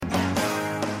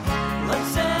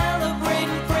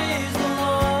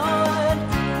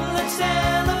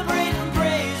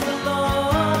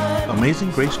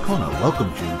Amazing Grace Kona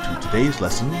welcomes you to today's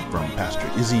lesson from Pastor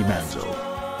Izzy Manzo.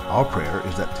 Our prayer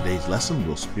is that today's lesson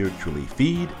will spiritually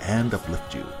feed and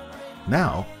uplift you.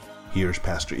 Now, here's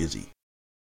Pastor Izzy.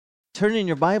 Turn in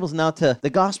your Bibles now to the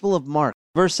Gospel of Mark,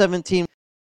 verse 17.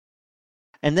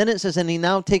 And then it says, and he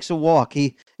now takes a walk.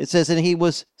 It says, and he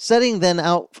was setting then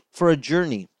out for a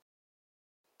journey.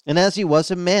 And as he was,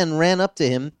 a man ran up to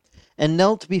him and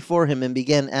knelt before him and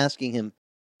began asking him,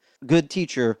 Good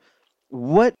teacher,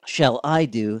 what shall I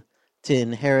do to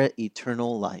inherit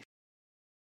eternal life?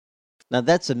 Now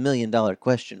that's $1 million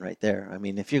question right there. I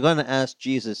mean, if you're going to ask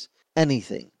Jesus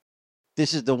anything,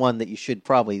 this is the one that you should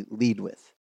probably lead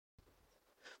with.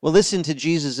 Well, listen to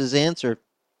Jesus' answer.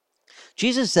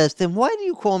 Jesus says, then why do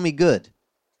you call me good?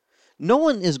 No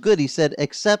one is good, he said,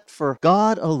 except for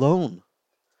God alone.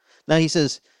 Now he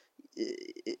says,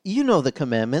 you know the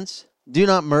commandments. Do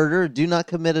not murder, do not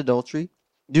commit adultery,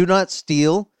 do not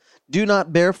steal, do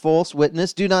not bear false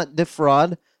witness, do not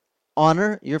defraud,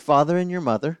 honor your father and your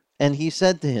mother. And he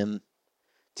said to him,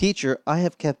 Teacher, I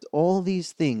have kept all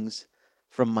these things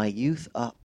from my youth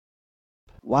up.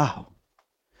 Wow.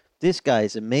 This guy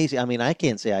is amazing. I mean, I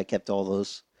can't say I kept all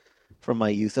those from my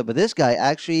youth up, but this guy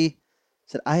actually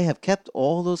said, I have kept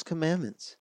all those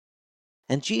commandments.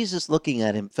 And Jesus, looking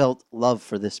at him, felt love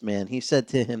for this man. He said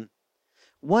to him,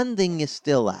 one thing you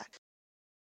still lack.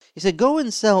 He said, go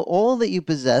and sell all that you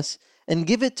possess and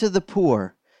give it to the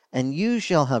poor, and you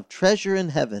shall have treasure in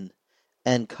heaven,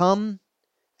 and come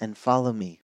and follow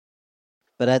me.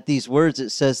 But at these words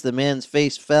it says the man's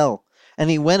face fell, and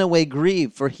he went away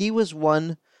grieved, for he was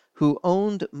one who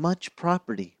owned much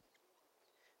property.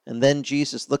 And then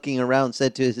Jesus, looking around,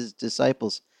 said to his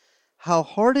disciples, how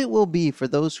hard it will be for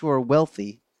those who are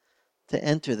wealthy to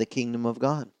enter the kingdom of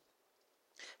God.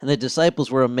 And the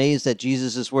disciples were amazed at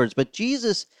Jesus' words. But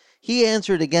Jesus, he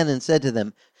answered again and said to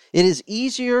them, it is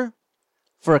easier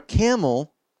for a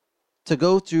camel to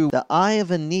go through the eye of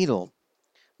a needle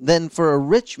than for a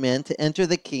rich man to enter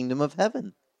the kingdom of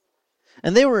heaven.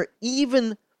 And they were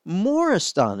even more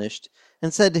astonished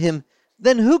and said to him,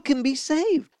 then who can be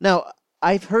saved? Now,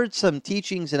 I've heard some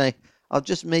teachings, and I'll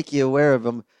just make you aware of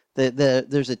them.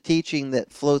 There's a teaching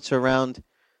that floats around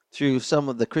through some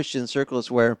of the Christian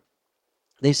circles where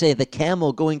they say the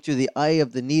camel going through the eye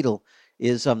of the needle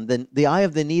is the eye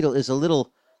of the needle is a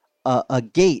little a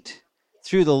gate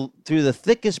through the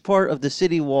thickest part of the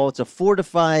city wall. It's a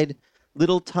fortified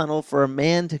little tunnel for a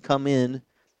man to come in,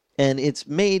 and it's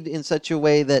made in such a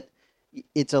way that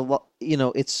it's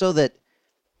so that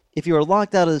if you were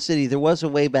locked out of the city, there was a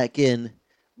way back in,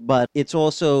 but it's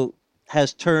also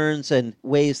has turns and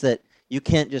ways that you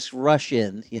can't just rush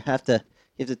in. You have to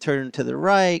turn to the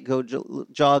right, go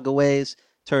jog a ways,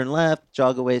 turn left,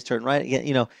 jog a ways, turn right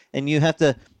again, and you have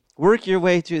to work your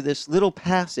way through this little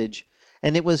passage,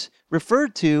 and it was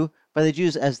referred to by the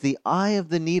Jews as the eye of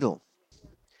the needle.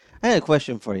 I had a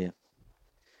question for you.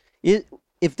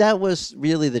 If that was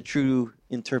really the true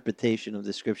interpretation of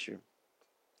the scripture,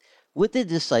 would the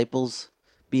disciples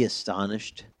be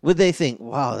astonished? Would they think,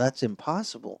 wow, that's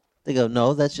impossible? They go,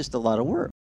 no, that's just a lot of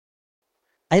work.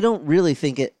 I don't really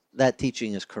think that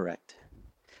teaching is correct.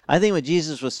 I think what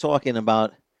Jesus was talking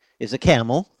about is a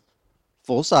camel,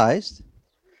 full-sized,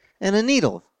 and a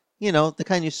needle, the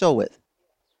kind you sew with.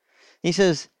 He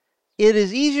says, it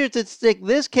is easier to stick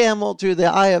this camel through the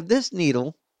eye of this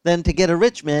needle than to get a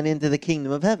rich man into the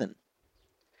kingdom of heaven.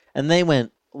 And they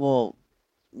went, well,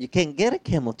 you can't get a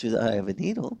camel through the eye of a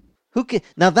needle. Who can?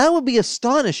 Now, that would be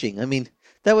astonishing. I mean,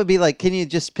 that would be like, can you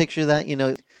just picture that?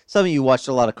 Some of you watched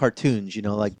a lot of cartoons,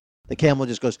 like the camel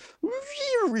just goes,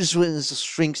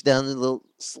 shrinks down, and little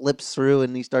slips through,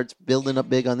 and he starts building up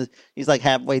big on this. He's like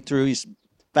halfway through. He's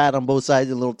fat on both sides,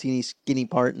 a little teeny skinny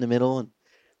part in the middle. And,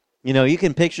 you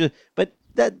can picture, but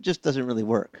that just doesn't really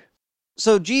work.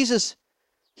 So Jesus,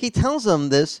 he tells them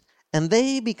this, and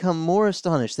they become more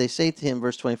astonished. They say to him,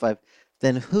 verse 25,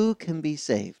 then who can be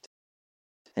saved?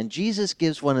 And Jesus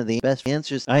gives one of the best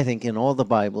answers, I think, in all the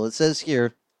Bible. It says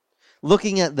here,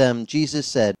 looking at them, Jesus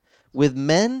said, with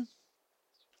men,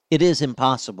 it is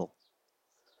impossible.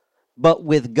 But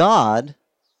with God,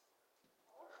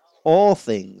 all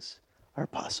things are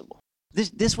possible.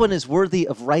 This one is worthy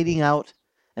of writing out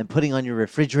and putting on your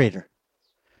refrigerator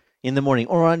in the morning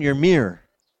or on your mirror.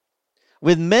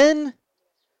 With men,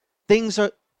 things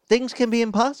can be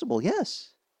impossible,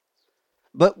 yes.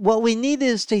 But what we need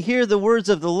is to hear the words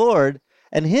of the Lord,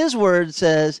 and his word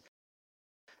says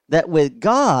that with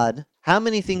God, how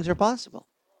many things are possible?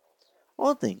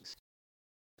 All things.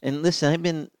 And listen, I've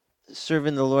been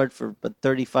serving the Lord for about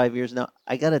 35 years now.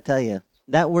 I got to tell you,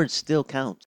 that word still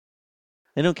counts.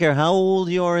 I don't care how old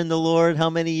you are in the Lord, how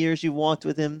many years you walked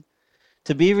with him.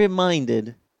 to be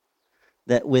reminded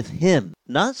that with him,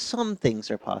 not some things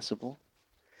are possible,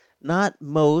 not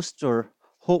most, or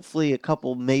hopefully a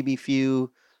couple, maybe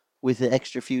few, with the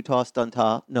extra few tossed on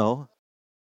top. No,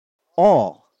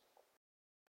 all.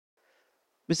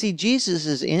 But see, Jesus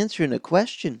is answering a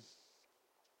question.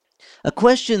 A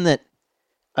question that,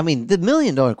 I mean, the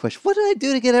 $1,000,000 question. What did I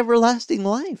do to get everlasting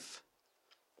life?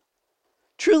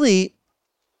 Truly,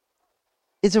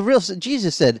 it's a real,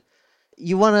 Jesus said,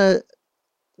 you want to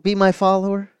be my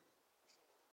follower?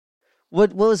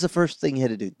 What was the first thing you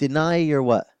had to do? Deny your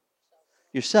what?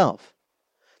 Yourself.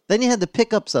 Then you had to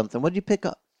pick up something. What did you pick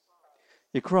up?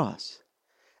 Your cross.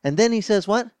 And then he says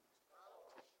what?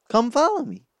 Come follow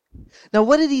me. Now,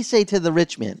 what did he say to the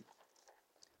rich man?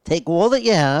 Take all that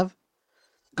you have,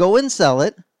 go and sell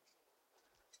it,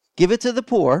 give it to the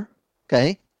poor,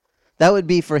 okay? That would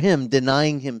be for him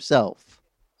denying himself,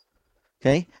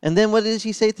 okay? And then what does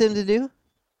he say to him to do?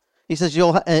 He says,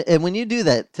 and when you do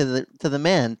that to the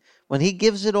man, when he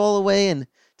gives it all away and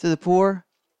to the poor,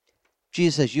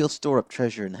 Jesus says, you'll store up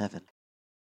treasure in heaven.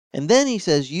 And then he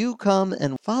says, you come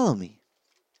and follow me.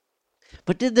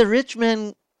 But did the rich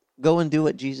man go and do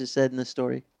what Jesus said in the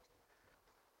story?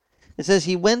 It says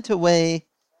he went away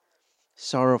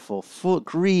sorrowful, full,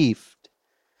 grieved.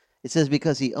 It says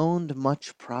because he owned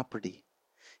much property.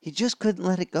 He just couldn't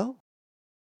let it go.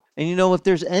 And you know, if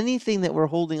there's anything that we're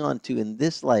holding on to in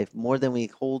this life more than we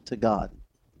hold to God,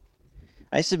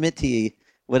 I submit to you,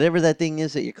 whatever that thing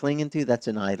is that you're clinging to, that's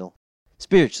an idol,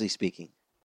 spiritually speaking.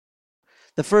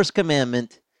 The first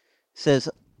commandment says,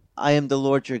 I am the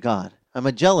Lord your God. I'm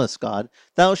a jealous God.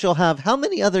 Thou shalt have how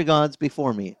many other gods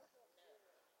before me?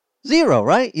 0,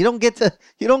 right? You don't get to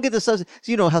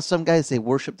you know how some guys, they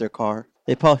worship their car.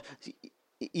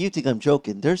 You think I'm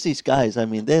joking. There's these guys, I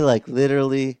mean, they like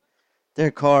literally,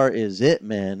 their car is it,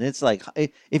 man. It's like,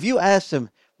 if you ask them,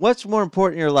 what's more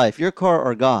important in your life, your car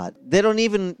or God?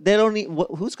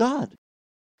 Who's God?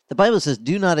 The Bible says,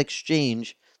 do not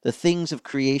exchange the things of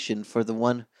creation for the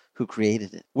one who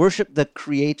created it. Worship the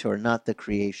creator, not the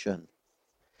creation.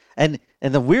 And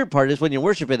the weird part is when you're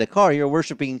worshiping a car, you're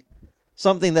worshiping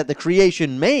something that the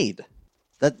creation made.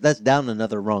 That's down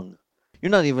another rung. You're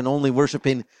not even only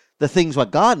worshiping the things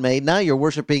what God made. Now you're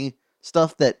worshiping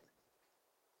stuff that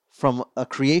from a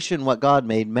creation what God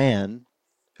made, man,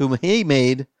 whom he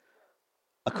made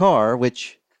a car,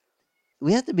 which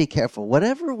we have to be careful.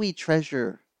 Whatever we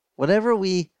treasure, whatever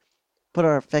we put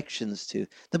our affections to,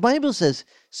 the Bible says,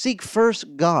 seek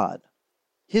first God,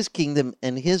 his kingdom,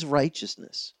 and his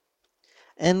righteousness.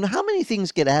 And how many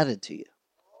things get added to you?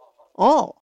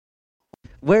 All.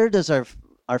 Where does our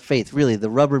faith, really, the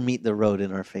rubber meet the road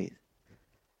in our faith?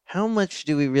 How much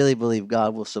do we really believe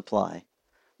God will supply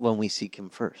when we seek him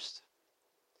first?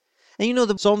 And you know,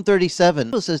 the Psalm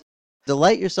 37 says,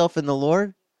 delight yourself in the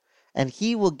Lord, and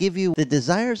he will give you the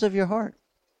desires of your heart.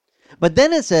 But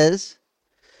then it says,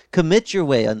 commit your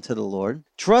way unto the Lord,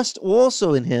 trust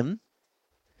also in him.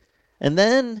 And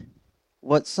then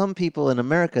what some people in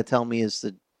America tell me is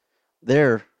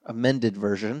their amended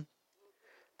version.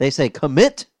 They say,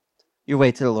 commit your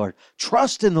way to the Lord,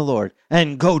 trust in the Lord,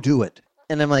 and go do it.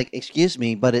 And I'm like, excuse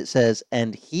me, but it says,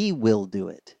 and he will do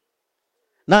it.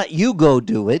 Not you go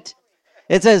do it.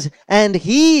 It says, and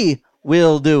he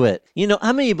will do it. You know,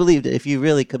 how many of you believe that if you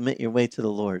really commit your way to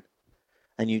the Lord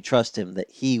and you trust him, that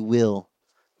he will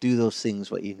do those things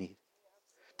what you need?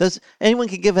 Does anyone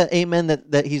can give an amen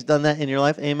that he's done that in your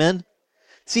life? Amen?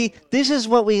 See, this is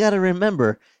what we got to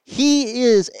remember. He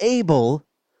is able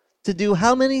to do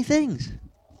how many things?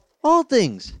 All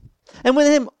things. And with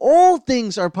him, all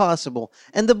things are possible.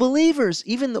 And the believers,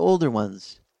 even the older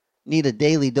ones, need a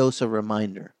daily dose of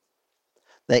reminder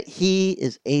that he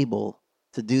is able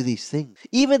to do these things.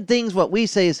 Even things what we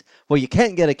say is, well, you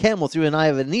can't get a camel through an eye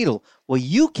of a needle. Well,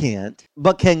 you can't,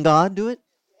 but can God do it?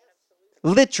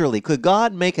 Literally, could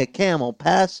God make a camel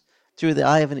pass through the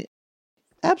eye of a needle?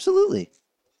 Absolutely.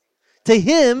 To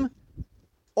him,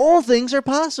 all things are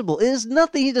possible. It is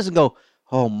nothing. He doesn't go,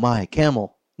 oh my,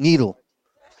 camel, needle,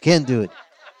 can't do it.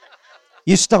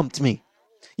 You stumped me.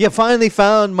 You finally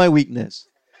found my weakness.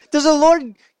 Does the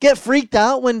Lord get freaked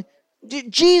out when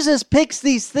Jesus picks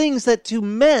these things that to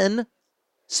men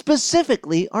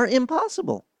specifically are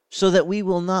impossible, so that we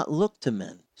will not look to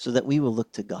men, so that we will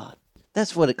look to God?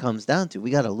 That's what it comes down to.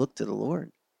 We got to look to the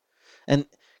Lord. And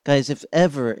guys, if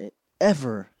ever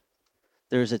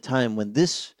there's a time when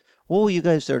this, you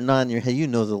guys are nodding your head, you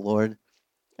know the Lord.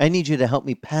 I need you to help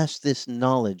me pass this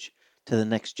knowledge to the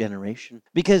next generation.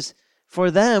 Because for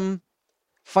them,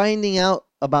 finding out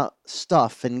about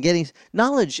stuff and getting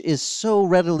knowledge is so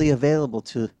readily available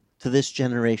to this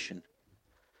generation.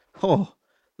 Oh,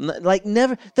 Like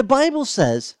never. The Bible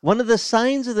says one of the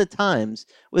signs of the times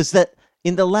was that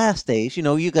in the last days,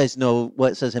 you guys know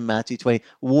what it says in Matthew 20,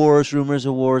 wars, rumors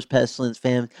of wars, pestilence,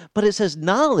 famine. But it says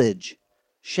knowledge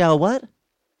shall what?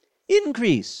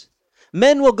 Increase.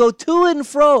 Men will go to and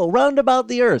fro round about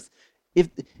the earth. If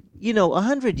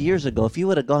 100 years ago, if you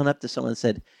would have gone up to someone and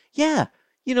said, yeah,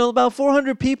 about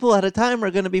 400 people at a time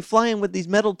are going to be flying with these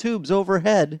metal tubes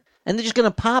overhead, and they're just going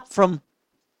to pop from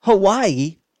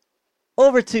Hawaii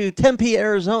over to Tempe,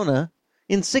 Arizona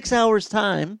in 6 hours'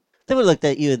 time, they would have looked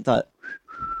at you and thought,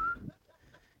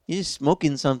 you're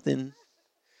smoking something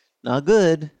not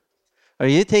good. Are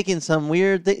you taking some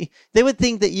weird thing? They would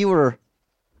think that you were,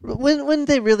 wouldn't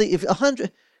they really,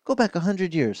 go back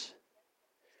 100 years,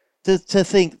 to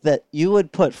think that you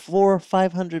would put 400 or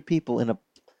 500 people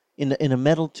in a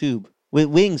metal tube with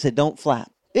wings that don't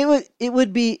flap. It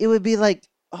would be like,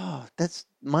 oh, that's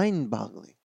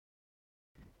mind-boggling.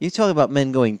 You talk about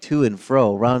men going to and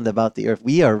fro round about the earth.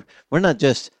 We're not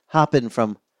just hopping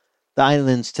from the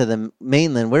islands to the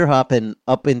mainland. We're hopping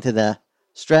up into the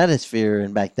stratosphere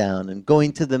and back down and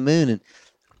going to the moon. And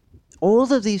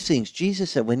all of these things, Jesus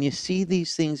said, when you see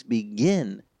these things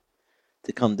begin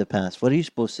to come to pass, what are you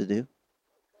supposed to do?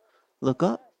 Look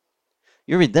up.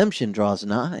 Your redemption draws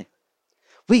nigh.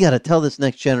 We got to tell this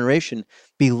next generation,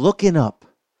 be looking up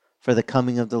for the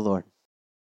coming of the Lord.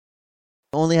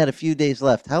 Only had a few days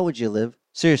left. How would you live?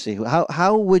 Seriously,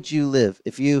 how would you live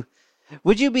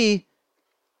would you be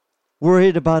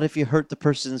worried about if you hurt the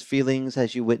person's feelings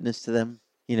as you witness to them?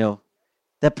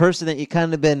 That person that you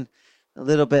kind of been a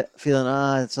little bit feeling,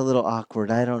 it's a little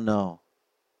awkward. I don't know.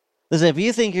 Listen, if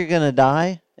you think you're going to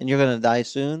die and you're going to die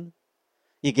soon,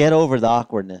 you get over the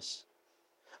awkwardness.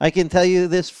 I can tell you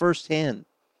this firsthand.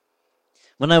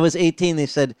 When I was 18, they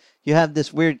said, you have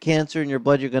this weird cancer in your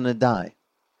blood, you're going to die.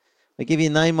 I give you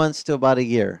 9 months to about a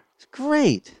year. It's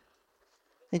great.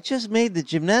 I just made the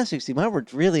gymnastics team. I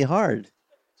worked really hard.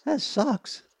 That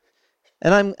sucks.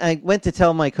 And I went to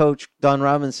tell my coach, Don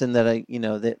Robinson, that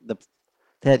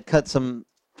they had cut some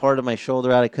part of my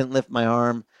shoulder out. I couldn't lift my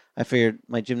arm. I figured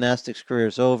my gymnastics career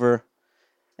is over.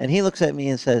 And he looks at me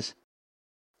and says,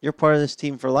 you're part of this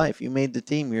team for life. You made the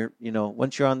team.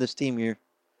 Once you're on this team, you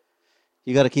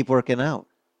got to keep working out.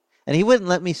 And he wouldn't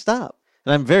let me stop.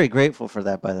 And I'm very grateful for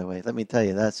that, by the way. Let me tell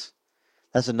you, that's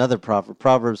another proverb.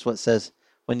 Proverbs what says,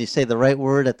 when you say the right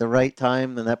word at the right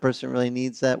time, and that person really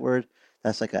needs that word,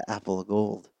 that's like an apple of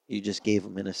gold. You just gave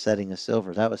them in a setting of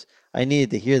silver. I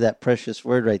needed to hear that precious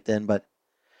word right then. But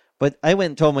I went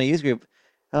and told my youth group,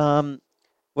 well,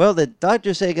 the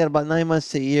doctors say I got about 9 months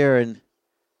to a year, and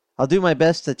I'll do my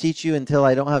best to teach you until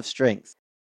I don't have strength.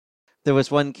 There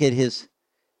was one kid,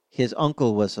 his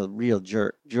uncle was a real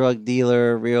jerk, drug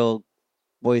dealer, real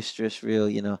boisterous, real,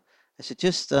 I said,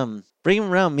 just bring him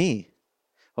around me.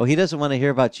 Oh, he doesn't want to hear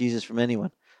about Jesus from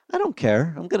anyone. I don't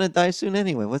care. I'm going to die soon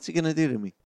anyway. What's he going to do to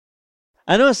me?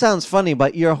 I know it sounds funny,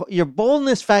 but your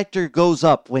boldness factor goes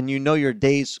up when you know your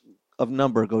days of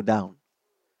number go down.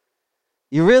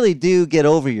 You really do get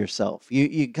over yourself.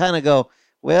 You kind of go,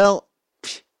 well,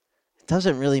 it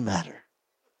doesn't really matter.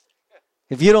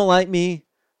 If you don't like me,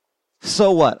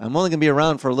 so what? I'm only going to be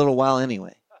around for a little while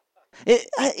anyway.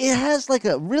 It has like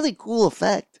a really cool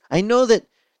effect. I know that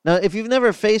now if you've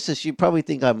never faced this, you probably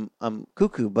think I'm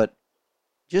cuckoo, but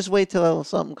just wait till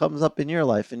something comes up in your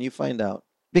life and you find out.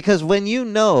 Because when you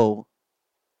know,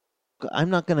 I'm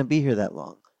not going to be here that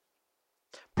long,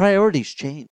 priorities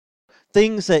change.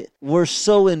 Things that were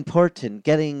so important,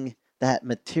 getting that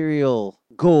material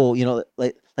goal,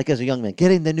 like as a young man,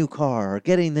 getting the new car or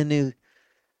getting the new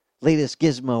latest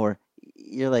gizmo, or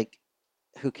you're like,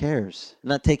 who cares? I'm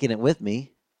not taking it with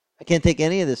me. I can't take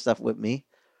any of this stuff with me.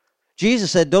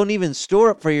 Jesus said, don't even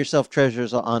store up for yourself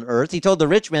treasures on earth. He told the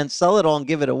rich man, sell it all and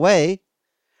give it away.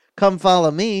 Come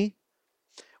follow me.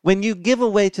 When you give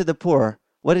away to the poor,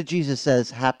 what did Jesus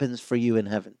says happens for you in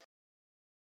heaven?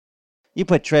 You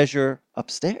put treasure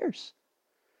upstairs.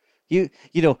 When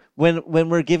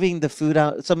we're giving the food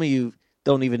out, some of you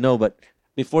don't even know, but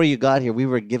before you got here, we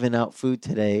were giving out food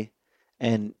today,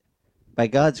 and by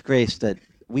God's grace, that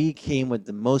we came with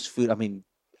the most food. I mean,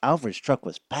 Alfred's truck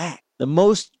was packed. The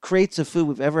most crates of food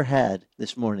we've ever had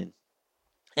this morning.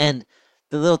 And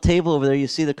the little table over there, you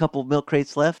see the couple milk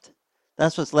crates left?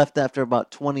 That's what's left after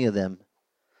about 20 of them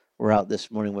were out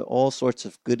this morning with all sorts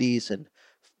of goodies and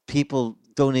people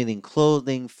donating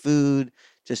clothing, food,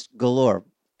 just galore.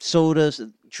 Sodas,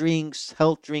 drinks,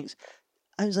 health drinks.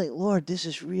 I was like, Lord, this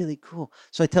is really cool.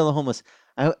 So I tell the homeless,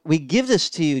 we give this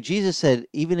to you. Jesus said,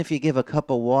 even if you give a cup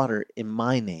of water in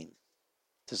my name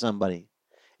to somebody,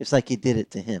 it's like you did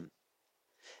it to him.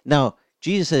 Now,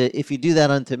 Jesus said, if you do that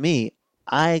unto me,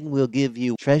 I will give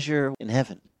you treasure in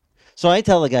heaven. So I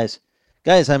tell the guys,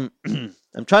 I'm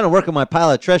I'm trying to work on my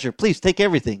pile of treasure. Please take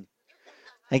everything.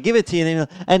 I give it to you,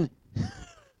 and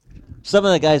some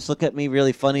of the guys look at me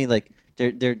really funny, like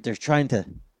they're trying to,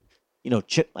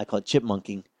 I call it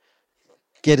chipmunking,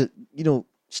 get it,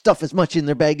 stuff as much in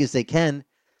their bag as they can.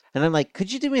 And I'm like,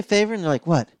 could you do me a favor? And they're like,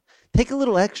 what? Take a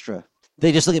little extra.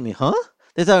 They just look at me, huh?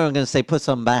 They thought I was going to say, put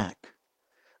some back.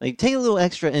 Like, take a little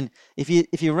extra. And if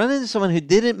you run into someone who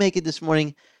didn't make it this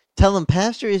morning, tell them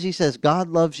Pastor Izzy says God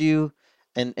loves you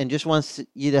and just wants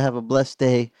you to have a blessed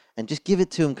day. And just give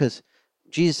it to him, because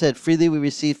Jesus said, freely we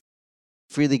receive,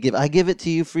 freely give. I give it to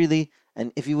you freely.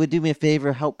 And if you would do me a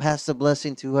favor, help pass the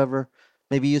blessing to whoever.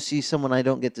 Maybe you see someone I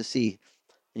don't get to see,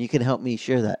 and you can help me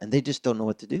share that. And they just don't know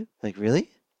what to do. Like, really?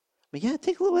 But yeah,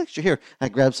 take a little extra here. I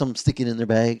grab some, stick it in their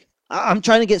bag. I'm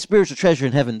trying to get spiritual treasure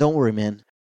in heaven. Don't worry, man.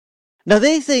 Now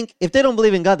they think, if they don't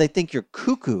believe in God, they think you're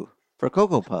cuckoo for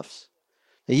Cocoa Puffs.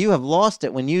 That you have lost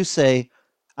it when you say,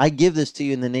 I give this to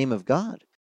you in the name of God.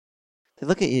 They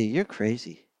look at you, you're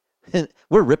crazy.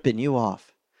 We're ripping you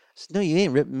off. I said, no, you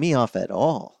ain't ripping me off at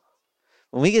all.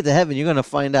 When we get to heaven, you're going to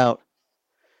find out.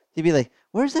 You'd be like,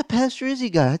 where's that Pastor Izzy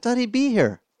guy? I thought he'd be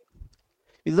here.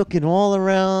 You're looking all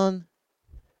around.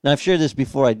 Now, I've shared this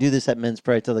before. I do this at men's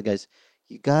prayer. I tell the guys,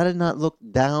 you got to not look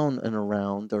down and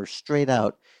around or straight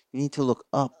out. You need to look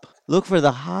up. Look for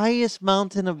the highest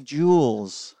mountain of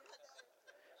jewels.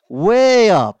 Way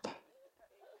up.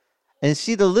 And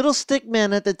see the little stick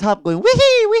man at the top going,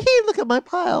 wee-hee, wee-hee, look at my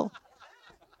pile.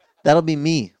 That'll be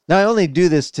me. Now, I only do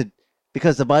this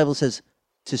because the Bible says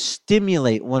to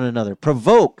stimulate one another.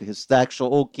 Provoke is the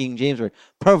actual old King James word.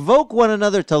 Provoke one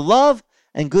another to love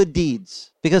and good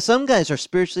deeds. Because some guys are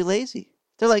spiritually lazy.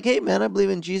 They're like, hey, man, I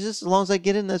believe in Jesus. As long as I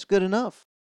get in, that's good enough.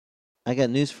 I got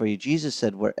news for you. Jesus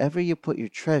said, wherever you put your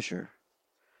treasure,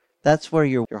 that's where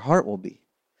your heart will be.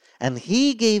 And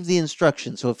he gave the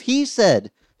instruction. So if he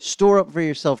said, store up for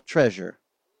yourself treasure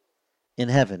in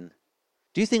heaven,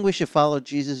 do you think we should follow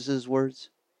Jesus' words?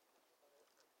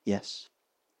 Yes.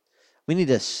 We need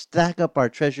to stack up our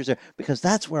treasures there, because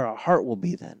that's where our heart will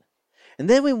be then. And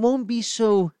then we won't be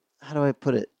so, how do I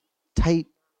put it, tight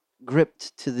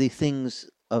gripped to the things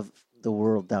of the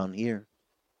world down here.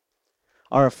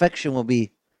 Our affection will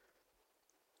be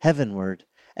heavenward.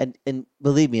 And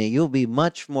believe me, you'll be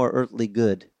much more earthly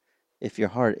good if your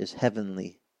heart is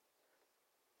heavenly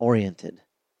oriented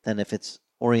than if it's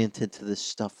oriented to the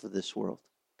stuff of this world.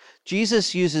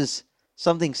 Jesus uses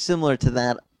something similar to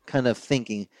that kind of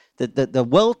thinking. That the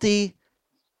wealthy,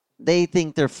 they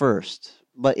think they're first.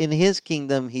 But in his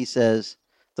kingdom, he says,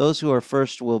 those who are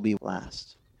first will be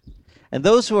last. And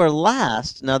those who are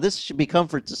last, now this should be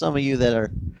comfort to some of you that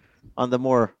are on the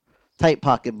more tight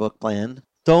pocketbook plan.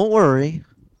 Don't worry.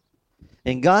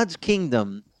 In God's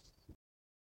kingdom,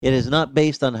 it is not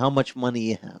based on how much money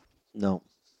you have. No.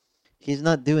 He's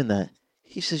not doing that.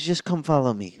 He says, just come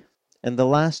follow me, and the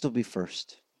last will be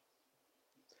first.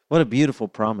 What a beautiful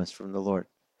promise from the Lord.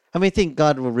 How many think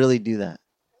God will really do that?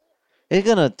 He's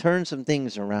going to turn some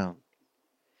things around.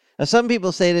 Now, some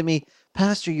people say to me,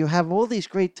 Pastor, you have all these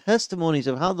great testimonies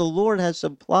of how the Lord has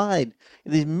supplied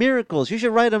these miracles. You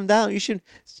should write them down.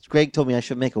 Greg told me I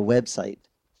should make a website,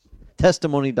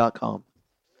 testimony.com.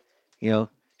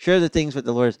 Share the things with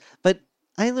the Lord. But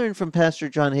I learned from Pastor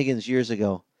John Higgins years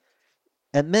ago,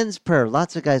 at men's prayer,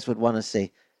 lots of guys would want to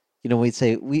say, we'd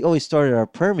say, we always started our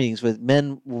prayer meetings with,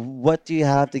 men, what do you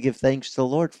have to give thanks to the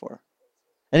Lord for?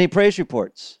 Any praise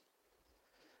reports?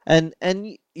 And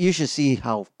you should see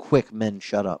how quick men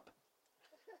shut up.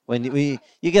 When you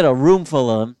get a room full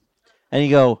of them, and you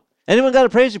go, anyone got a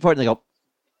praise report? And they go,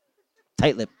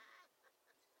 tight lip.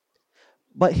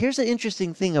 But here's the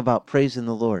interesting thing about praising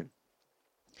the Lord.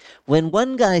 When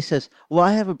one guy says, well,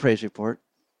 I have a praise report.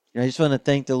 I just want to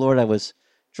thank the Lord. I was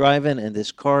driving, and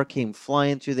this car came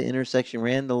flying through the intersection,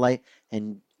 ran the light,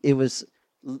 and it was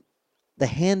the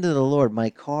hand of the Lord. My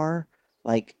car,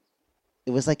 it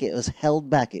was held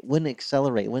back. It wouldn't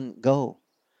accelerate, it wouldn't go.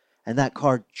 And that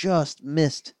car just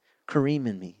missed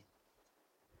careening me.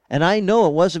 And I know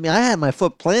it wasn't me. I had my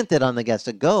foot planted on the gas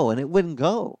to go, and it wouldn't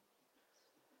go.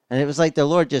 And it was like the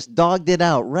Lord just dogged it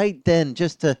out right then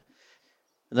just to...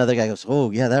 Another guy goes,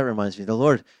 oh, yeah, that reminds me. The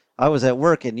Lord, I was at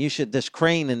work, and this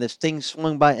crane and this thing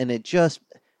swung by, and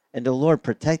and the Lord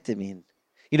protected me.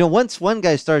 Once one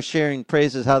guy starts sharing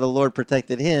praises how the Lord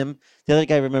protected him, the other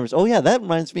guy remembers, oh, yeah, that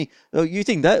reminds me. Oh, you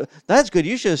think that's good?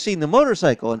 You should have seen the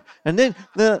motorcycle. And then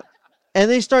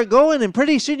they start going, and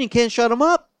pretty soon you can't shut them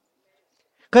up.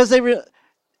 Because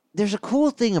there's a cool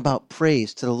thing about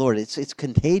praise to the Lord. It's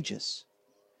contagious.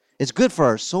 It's good for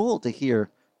our soul to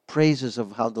hear praises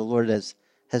of how the Lord has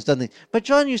has done things. But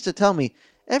John used to tell me,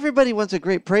 everybody wants a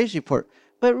great praise report.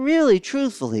 But really,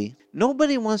 truthfully,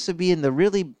 nobody wants to be in the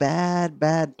really bad,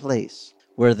 bad place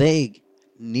where they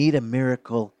need a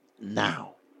miracle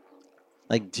now.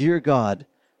 Like, dear God,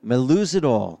 I'm going to lose it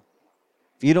all.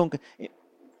 If you don't...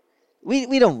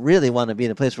 We don't really want to be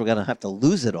in a place where we're going to have to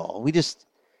lose it all. We just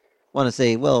want to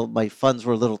say, well, my funds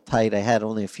were a little tight. I had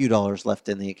only a few dollars left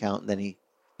in the account, and then he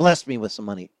blessed me with some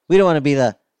money. We don't want to be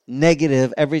the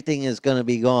negative, everything is going to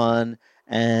be gone,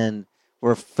 and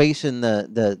we're facing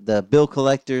the bill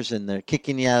collectors, and they're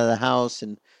kicking you out of the house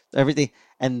and everything.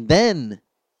 And then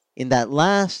in that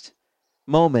last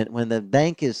moment when the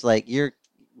bank is like, you're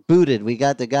booted, we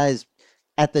got the guys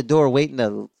at the door waiting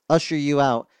to usher you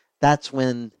out, that's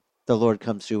when the Lord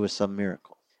comes through with some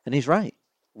miracle. And he's right.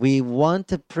 We want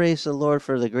to praise the Lord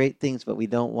for the great things, but we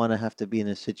don't want to have to be in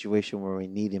a situation where we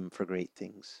need him for great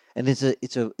things. And it's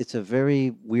a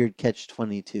very weird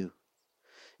catch-22.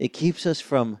 It keeps us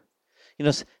from,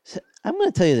 I'm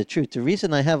going to tell you the truth. The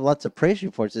reason I have lots of praise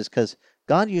reports is because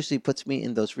God usually puts me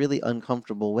in those really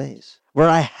uncomfortable ways where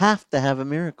I have to have a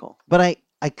miracle. But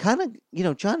I kind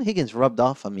of, John Higgins rubbed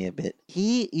off on me a bit.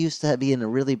 He used to be in a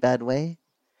really bad way,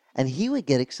 and he would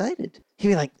get excited. He'd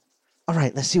be like, all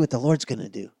right, let's see what the Lord's going to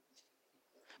do.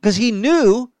 Because he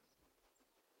knew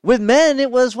with men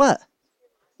it was what?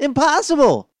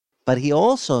 Impossible. But he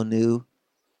also knew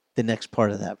the next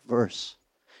part of that verse.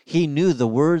 He knew the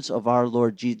words of our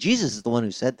Lord Jesus. Jesus is the one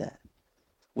who said that.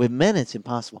 With men it's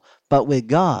impossible. But with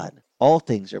God, all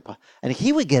things are possible. And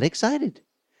he would get excited.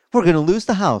 We're going to lose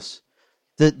the house.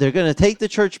 They're going to take the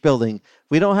church building.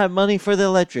 We don't have money for the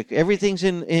electric. Everything's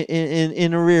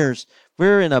in arrears.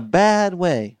 We're in a bad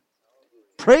way.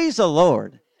 Praise the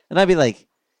Lord. And I'd be like,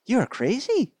 you're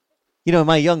crazy. In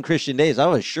my young Christian days, I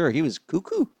was sure he was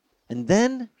cuckoo. And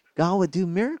then God would do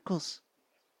miracles.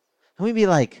 And we'd be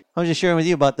like, I was just sharing with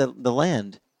you about the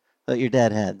land that your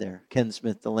dad had there, Ken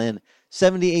Smith, the land.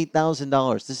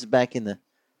 $78,000. This is back in the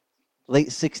late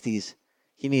 60s.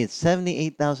 He needed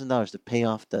 $78,000 to pay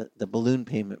off the balloon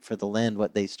payment for the land,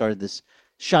 what they started this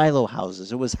Shiloh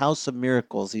houses. It was House of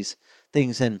Miracles, these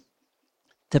things. And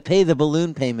to pay the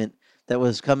balloon payment that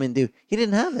was coming due, he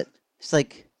didn't have it. It's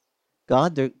like,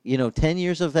 God, 10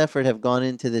 years of effort have gone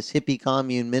into this hippie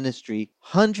commune ministry.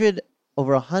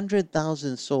 Over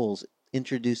 100,000 souls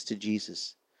introduced to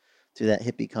Jesus through that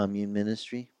hippie commune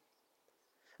ministry.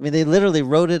 I mean, they literally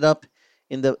wrote it up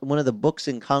in one of the books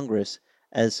in Congress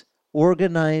as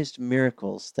organized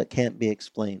miracles that can't be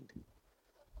explained.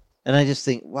 And I just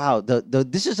think, wow,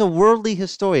 this is a worldly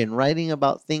historian writing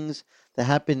about things that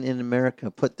happened in America,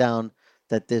 put down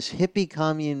that this hippie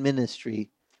commune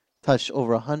ministry touched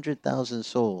over 100,000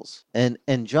 souls. And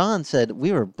John said,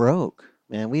 we were broke,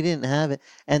 man. We didn't have it.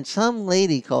 And some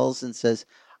lady calls and says,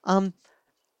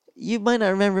 you might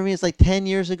not remember me. It's like 10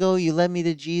 years ago. You led me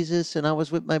to Jesus, and I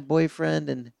was with my boyfriend,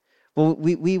 and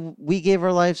we gave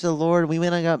our lives to the Lord. We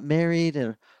went and got married,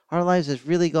 and our lives has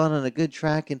really gone on a good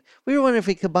track. And we were wondering if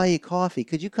we could buy you coffee.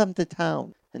 Could you come to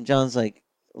town? And John's like,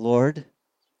 Lord,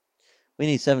 we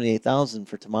need $78,000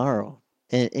 for tomorrow.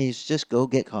 And he's just go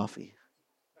get coffee.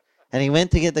 And he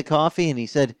went to get the coffee, and he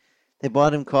said, they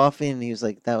bought him coffee, and he was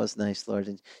like, that was nice, Lord.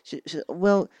 And she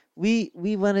well, we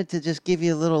wanted to just give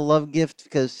you a little love gift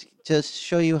because just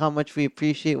show you how much we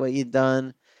appreciate what you've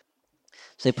done.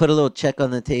 So they put a little check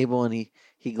on the table, and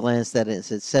he glanced at it and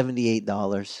said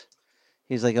 $78.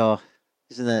 He's like, oh,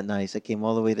 isn't that nice? I came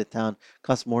all the way to town.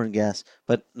 Cost more than gas.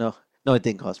 But no, it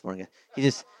didn't cost more than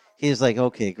gas. He was like,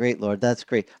 okay, great, Lord, that's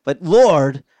great. But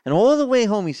Lord, and all the way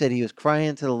home he said he was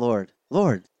crying to the Lord,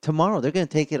 Lord, tomorrow they're going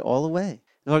to take it all away.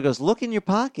 The Lord goes, look in your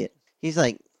pocket. He's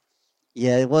like,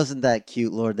 yeah, it wasn't that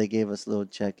cute, Lord. They gave us a little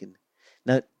check. And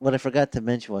now, what I forgot to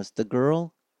mention was the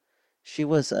girl, she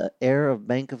was an heir of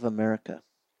Bank of America.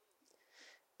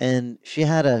 And she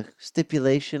had a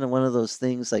stipulation on one of those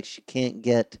things like she can't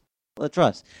get a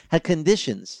trust, had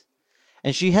conditions.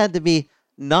 And she had to be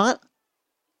not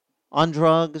on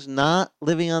drugs, not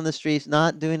living on the streets,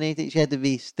 not doing anything. She had to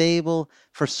be stable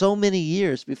for so many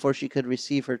years before she could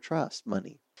receive her trust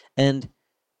money. And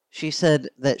she said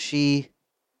that she,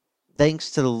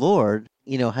 thanks to the Lord,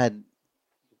 had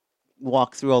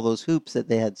walked through all those hoops that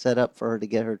they had set up for her to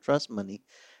get her trust money.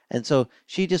 And so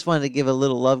she just wanted to give a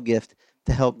little love gift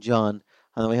to help John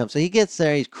on the way home. So he gets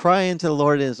there, he's crying to the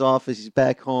Lord in his office, he's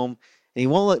back home, and he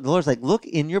won't look. The Lord's like, look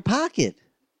in your pocket.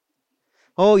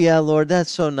 Oh yeah, Lord, that's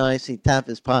so nice. He tapped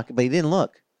his pocket, but he didn't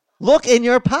look. Look in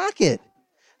your pocket.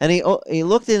 And he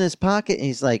looked in his pocket, and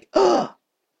he's like, oh,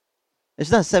 it's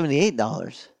not $78,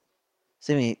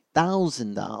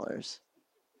 $78,000.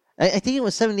 I think it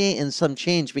was 78 and some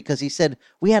change because he said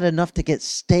we had enough to get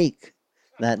steak.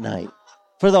 that night.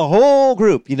 For the whole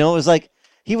group, it was like,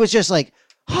 he was just like,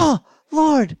 oh,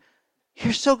 Lord,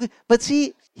 you're so good. But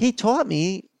see, he taught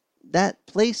me that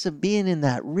place of being in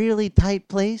that really tight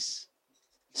place.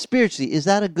 Spiritually, is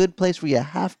that a good place where you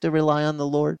have to rely on the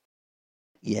Lord?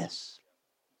 Yes,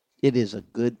 it is a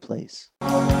good place.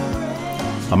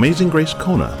 Amazing Grace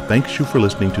Kona thanks you for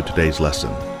listening to today's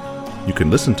lesson. You can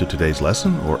listen to today's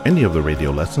lesson or any of the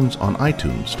radio lessons on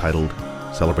iTunes titled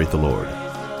Celebrate the Lord.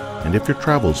 And if your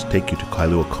travels take you to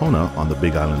Kailua Kona on the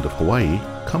Big Island of Hawaii,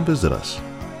 come visit us.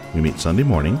 We meet Sunday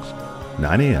mornings,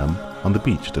 9 a.m. on the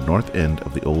beach at the north end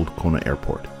of the old Kona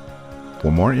Airport.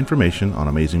 For more information on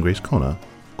Amazing Grace Kona,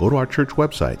 go to our church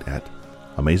website at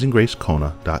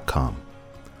amazinggracekona.com.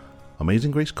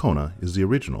 Amazing Grace Kona is the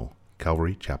original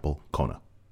Calvary Chapel Kona.